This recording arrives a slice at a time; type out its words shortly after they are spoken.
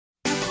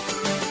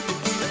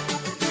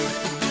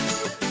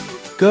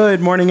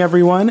Good morning,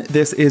 everyone.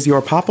 This is your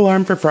Pop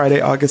Alarm for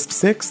Friday, August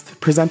 6th,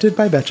 presented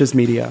by Betches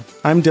Media.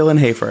 I'm Dylan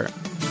Hafer.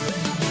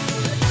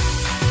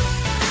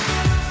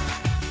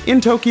 In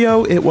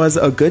Tokyo, it was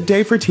a good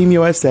day for Team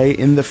USA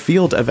in the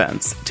field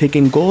events,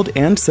 taking gold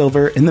and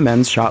silver in the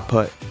men's shot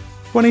put.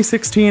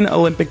 2016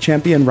 Olympic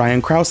champion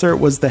Ryan Crouser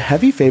was the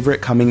heavy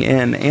favorite coming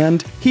in,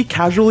 and he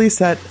casually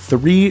set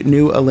 3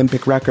 new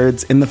Olympic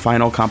records in the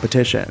final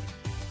competition.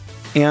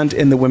 And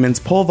in the women's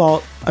pole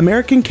vault,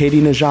 American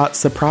Katie Najat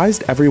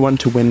surprised everyone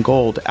to win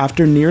gold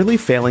after nearly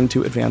failing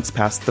to advance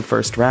past the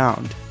first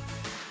round.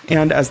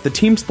 And as the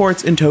team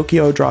sports in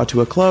Tokyo draw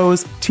to a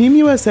close, Team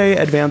USA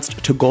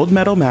advanced to gold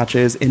medal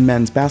matches in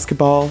men's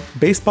basketball,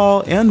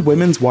 baseball, and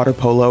women's water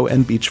polo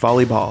and beach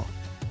volleyball.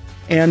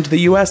 And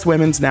the US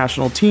women's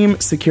national team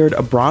secured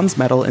a bronze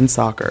medal in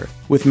soccer,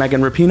 with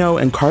Megan Rapinoe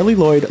and Carly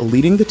Lloyd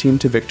leading the team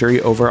to victory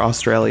over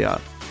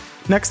Australia.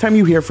 Next time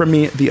you hear from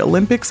me, the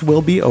Olympics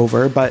will be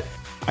over, but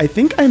I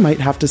think I might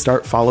have to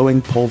start following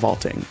pole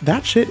vaulting.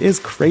 That shit is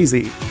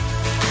crazy.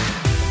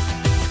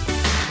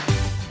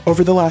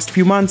 Over the last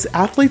few months,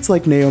 athletes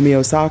like Naomi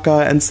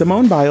Osaka and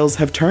Simone Biles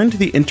have turned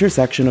the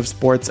intersection of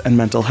sports and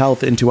mental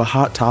health into a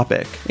hot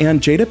topic,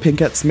 and Jada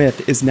Pinkett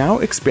Smith is now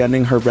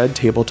expanding her Red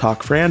Table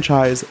Talk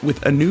franchise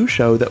with a new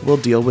show that will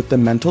deal with the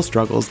mental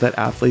struggles that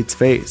athletes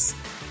face.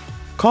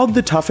 Called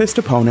The Toughest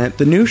Opponent,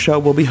 the new show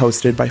will be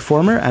hosted by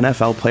former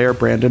NFL player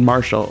Brandon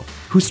Marshall,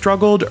 who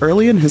struggled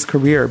early in his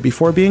career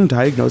before being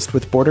diagnosed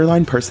with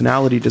borderline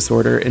personality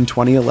disorder in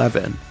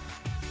 2011.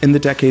 In the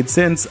decade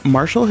since,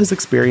 Marshall has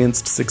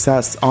experienced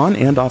success on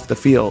and off the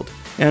field,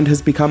 and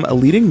has become a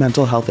leading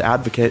mental health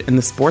advocate in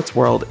the sports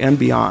world and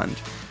beyond.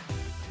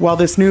 While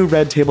this new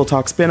Red Table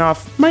Talk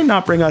spinoff might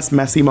not bring us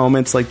messy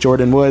moments like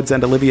Jordan Woods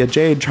and Olivia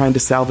Jade trying to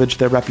salvage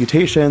their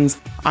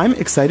reputations, I'm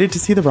excited to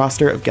see the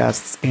roster of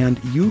guests,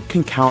 and you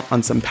can count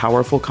on some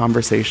powerful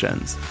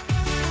conversations.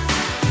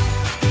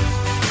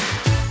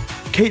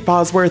 Kate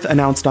Bosworth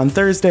announced on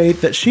Thursday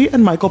that she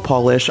and Michael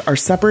Polish are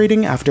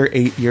separating after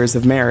 8 years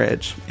of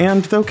marriage.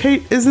 And though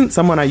Kate isn't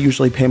someone I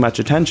usually pay much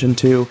attention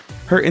to,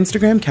 her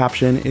Instagram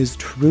caption is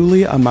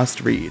truly a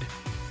must-read.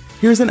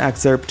 Here's an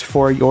excerpt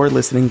for your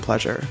listening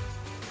pleasure.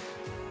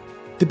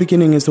 The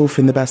beginning is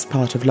often the best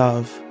part of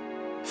love.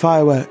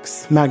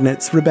 Fireworks,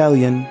 magnets,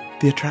 rebellion,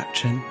 the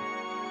attraction.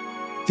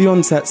 The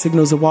onset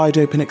signals a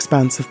wide-open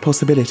expanse of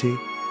possibility.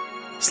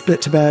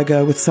 Split a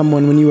burger with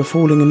someone when you are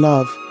falling in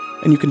love,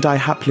 and you can die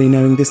happily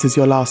knowing this is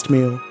your last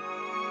meal.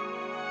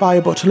 Buy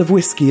a bottle of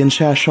whiskey and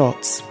share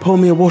shots. Pour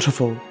me a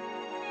waterfall.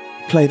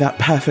 Play that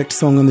perfect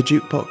song on the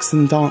jukebox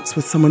and dance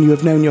with someone you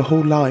have known your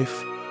whole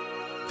life,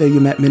 though you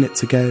met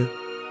minutes ago.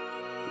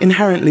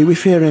 Inherently, we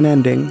fear an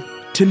ending,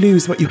 to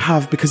lose what you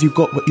have because you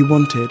got what you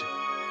wanted,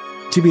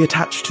 to be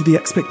attached to the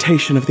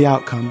expectation of the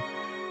outcome,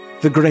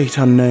 the great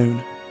unknown.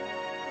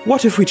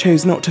 What if we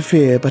chose not to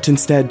fear, but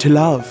instead to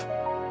love?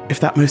 If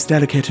that most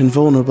delicate and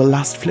vulnerable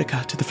last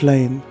flicker to the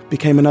flame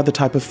became another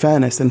type of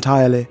fairness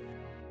entirely.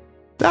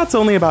 That's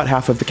only about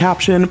half of the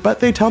caption, but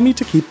they tell me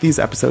to keep these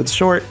episodes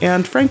short,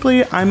 and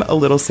frankly, I'm a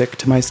little sick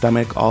to my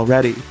stomach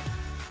already.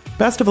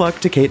 Best of luck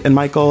to Kate and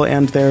Michael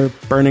and their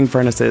burning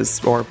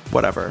furnaces, or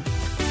whatever.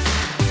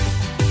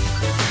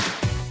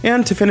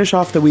 And to finish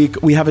off the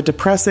week, we have a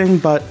depressing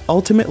but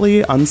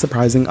ultimately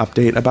unsurprising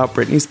update about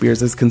Britney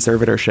Spears'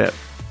 conservatorship.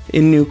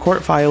 In new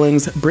court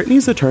filings,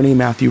 Britney's attorney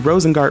Matthew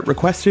Rosengart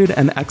requested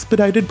an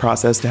expedited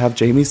process to have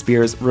Jamie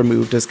Spears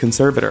removed as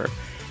conservator,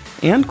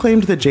 and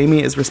claimed that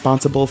Jamie is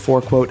responsible for,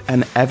 quote,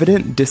 an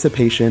evident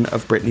dissipation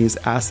of Britney's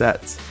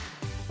assets.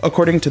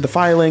 According to the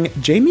filing,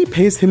 Jamie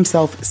pays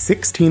himself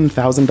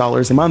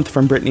 $16,000 a month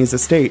from Britney's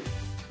estate,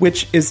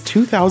 which is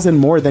 $2,000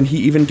 more than he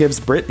even gives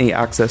Britney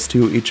access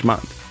to each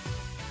month.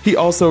 He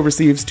also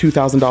receives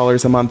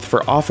 $2,000 a month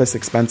for office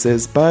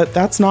expenses, but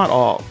that's not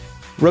all.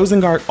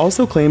 Rosengart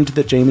also claimed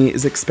that Jamie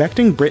is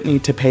expecting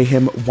Britney to pay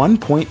him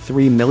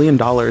 $1.3 million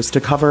to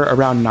cover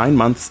around 9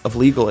 months of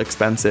legal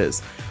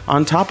expenses,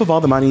 on top of all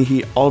the money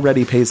he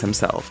already pays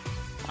himself.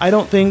 I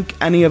don't think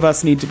any of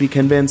us need to be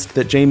convinced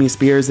that Jamie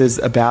Spears is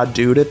a bad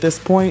dude at this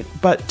point,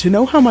 but to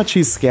know how much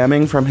he's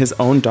scamming from his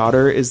own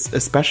daughter is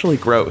especially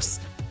gross.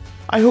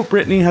 I hope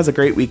Britney has a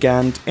great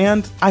weekend,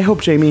 and I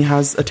hope Jamie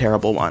has a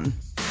terrible one.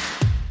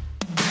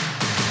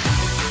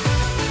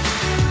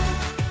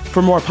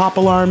 For more Pop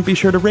Alarm, be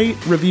sure to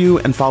rate, review,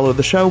 and follow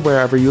the show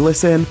wherever you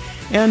listen,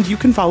 and you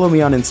can follow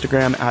me on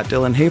Instagram at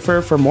Dylan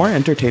Hafer for more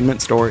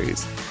entertainment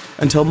stories.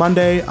 Until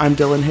Monday, I'm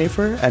Dylan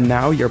Hafer, and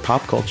now you're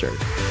pop culture.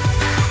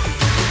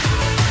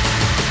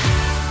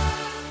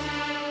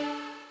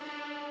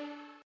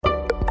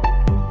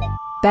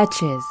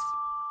 Betches.